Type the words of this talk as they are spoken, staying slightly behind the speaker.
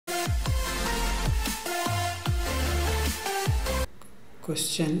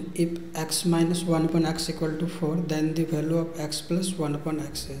Question: if x minus 1 upon x equal to 4, then the value of x plus 1 upon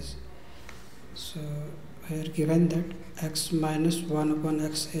x is. So here given that x minus 1 upon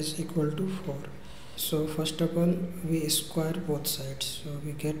x is equal to 4. So first of all we square both sides. So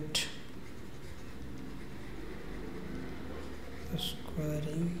we get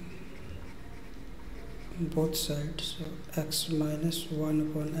squaring both sides. So x minus 1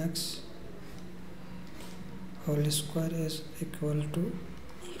 upon x whole square is equal to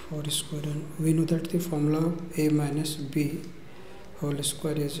 4 square, and we know that the formula of a minus b whole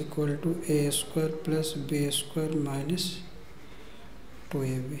square is equal to a square plus b square minus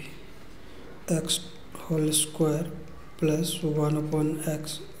 2ab. X whole square plus 1 upon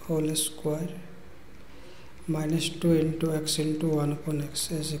x whole square minus 2 into x into 1 upon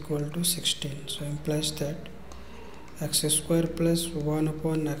x is equal to 16. So implies that x square plus 1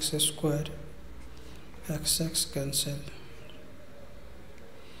 upon x square, x cancel,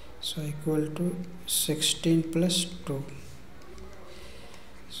 so equal to 16 plus 2.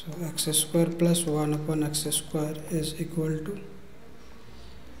 So x square plus 1 upon x square is equal to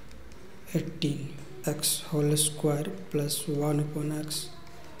 18. X whole square plus 1 upon x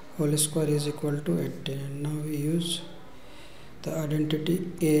whole square is equal to 18. And now we use the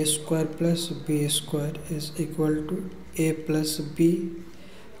identity a square plus b square is equal to a plus b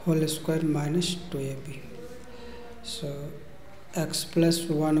whole square minus 2ab. So x plus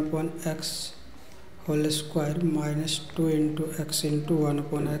 1 upon x whole square minus 2 into x into 1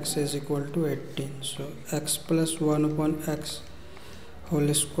 upon x is equal to 18. So x plus 1 upon x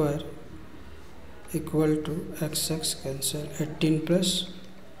whole square equal to x cancel, 18 plus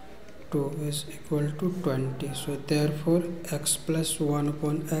 2 is equal to 20. So therefore x plus 1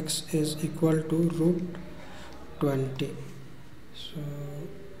 upon x is equal to root 20. So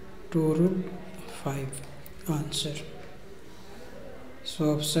 2 root 5 answer.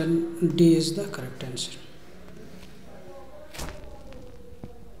 So option D is the correct answer.